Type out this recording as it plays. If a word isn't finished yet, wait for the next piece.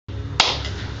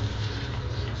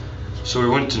So we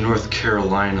went to North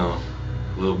Carolina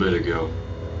a little bit ago.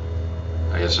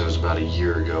 I guess that was about a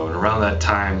year ago, and around that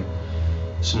time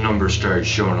some numbers started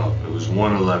showing up. It was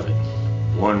 111,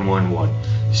 111.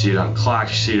 You see it on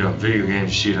clocks, you see it on video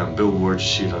games, you see it on billboards, you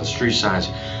see it on street signs.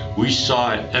 We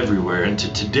saw it everywhere, and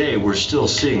to today we're still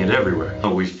seeing it everywhere.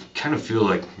 We kind of feel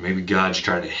like maybe God's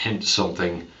trying to hint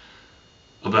something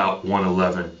about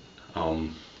 111.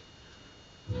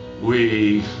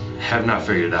 We have not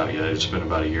figured it out yet. It's been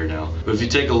about a year now. But if you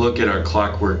take a look at our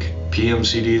Clockwork PM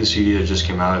CD, the CD that just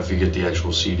came out, if you get the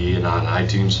actual CD and on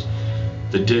iTunes,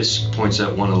 the disc points at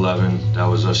 111. That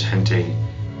was us hinting.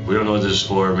 We don't know what this is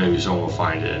for. Maybe someone will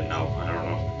find it. No, I don't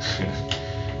know.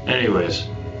 Anyways,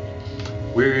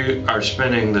 we are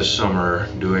spending this summer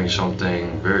doing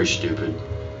something very stupid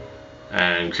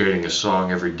and creating a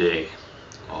song every day.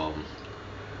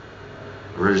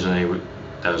 Originally,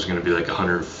 that was going to be like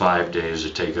 105 days to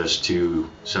take us to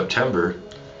September,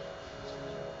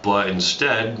 but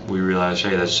instead we realized,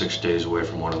 hey, that's 6 days away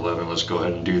from 111. Let's go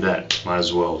ahead and do that. Might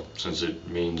as well, since it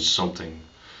means something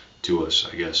to us,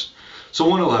 I guess. So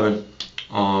 111,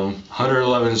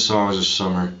 111 songs this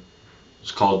summer.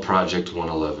 It's called Project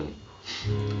 111.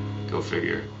 Go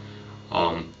figure.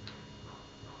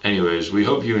 Anyways, we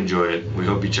hope you enjoy it. We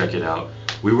hope you check it out.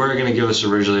 We were going to give us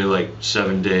originally like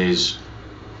 7 days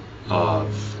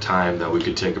of time that we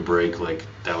could take a break, like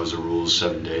that was the rules,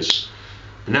 7 days.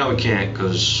 But now we can't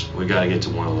because we got to get to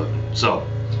 111. So,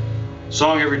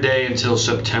 song every day until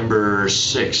September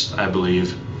 6th, I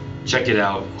believe. Check it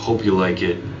out. Hope you like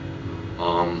it.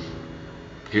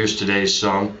 Here's today's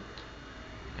song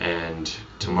and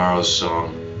tomorrow's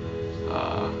song,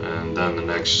 and then the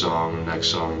next song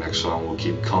will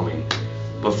keep coming.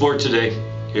 But for today,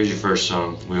 here's your first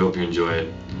song. We hope you enjoy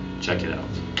it. Check it out.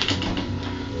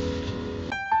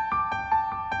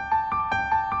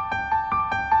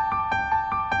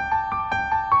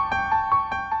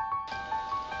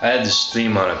 I had this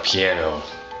theme on a piano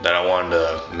that I wanted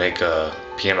to make a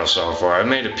piano song for. I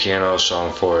made a piano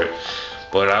song for it,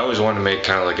 but I always wanted to make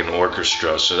kind of like an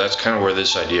orchestra, so that's kind of where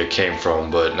this idea came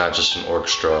from, but not just an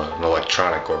orchestra, an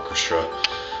electronic orchestra.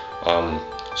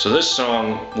 So this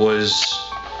song was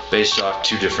based off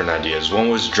two different ideas. One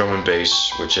was drum and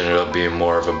bass, which ended up being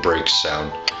more of a break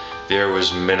sound. The other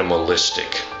was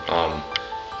minimalistic. In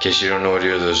case you don't know what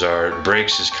either of those are,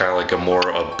 breaks is kind of like a more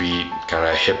upbeat, kind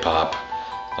of hip-hop,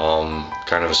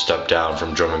 kind of a step down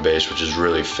from drum and bass, which is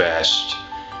really fast,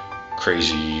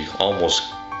 crazy,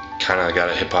 almost kind of got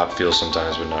a hip-hop feel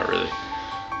sometimes, but not really.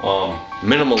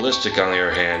 Minimalistic, on the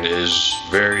other hand, is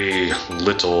very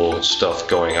little stuff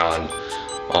going on.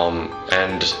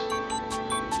 And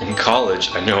in college,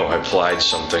 I know I applied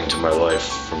something to my life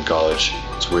from college.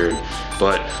 It's weird,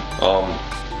 but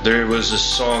there was this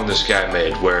song this guy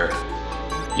made where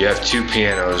you have two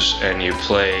pianos and you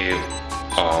play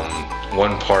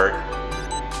one part,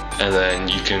 and then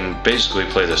you can basically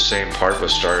play the same part but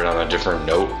start it on a different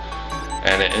note,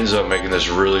 and it ends up making this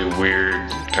really weird,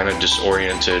 kind of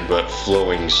disoriented but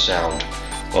flowing sound.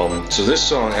 So this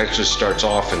song actually starts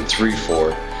off in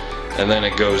 3/4 and then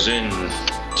it goes in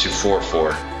to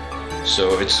 4/4,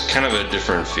 so it's kind of a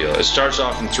different feel. It starts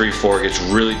off in 3/4, gets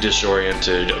really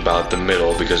disoriented about the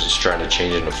middle because it's trying to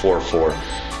change into 4/4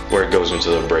 where it goes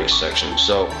into the break section.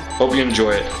 So hope you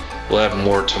enjoy it. We'll have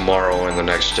more tomorrow and the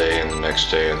next day and the next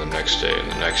day and the next day and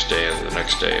the next day and the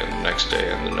next day and the next day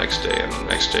and the next day and the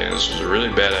next day. And this was a really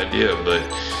bad idea, but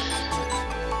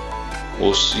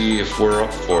we'll see if we're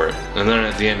up for it. And then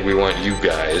at the end, we want you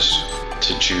guys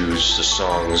to choose the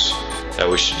songs that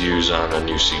we should use on a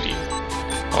new CD.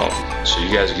 So you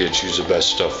guys get to choose the best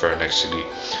stuff for our next CD.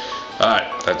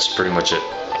 Alright, that's pretty much it.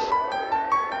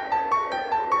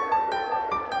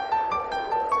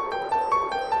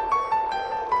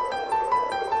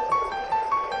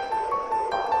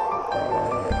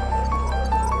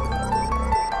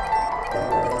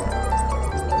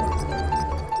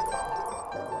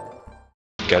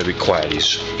 Gotta be quiet,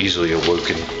 he's easily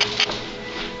awoken.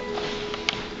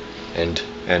 And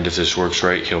if this works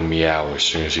right, he'll meow as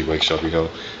soon as he wakes up, you know?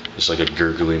 It's like a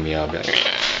gurgly meow. Very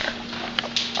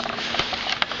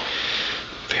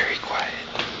quiet.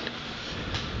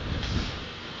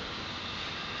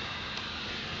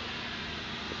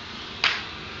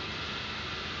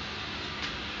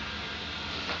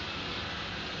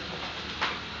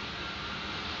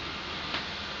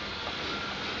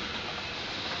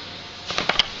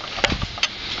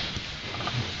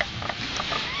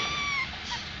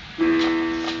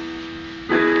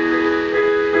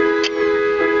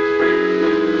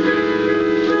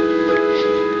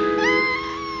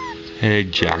 Hey,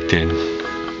 Jackton.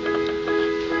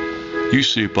 You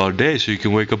sleep all day so you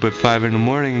can wake up at 5 in the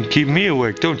morning and keep me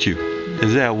awake, don't you?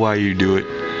 Is that why you do it?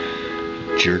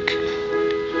 Jerk.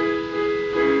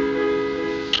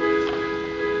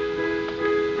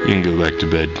 You can go back to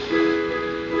bed.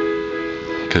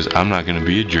 Because I'm not going to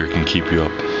be a jerk and keep you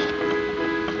up.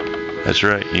 That's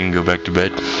right, you can go back to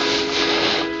bed.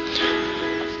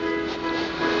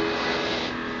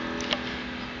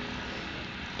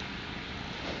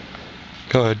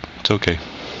 Go ahead, it's okay.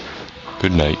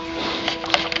 Good night.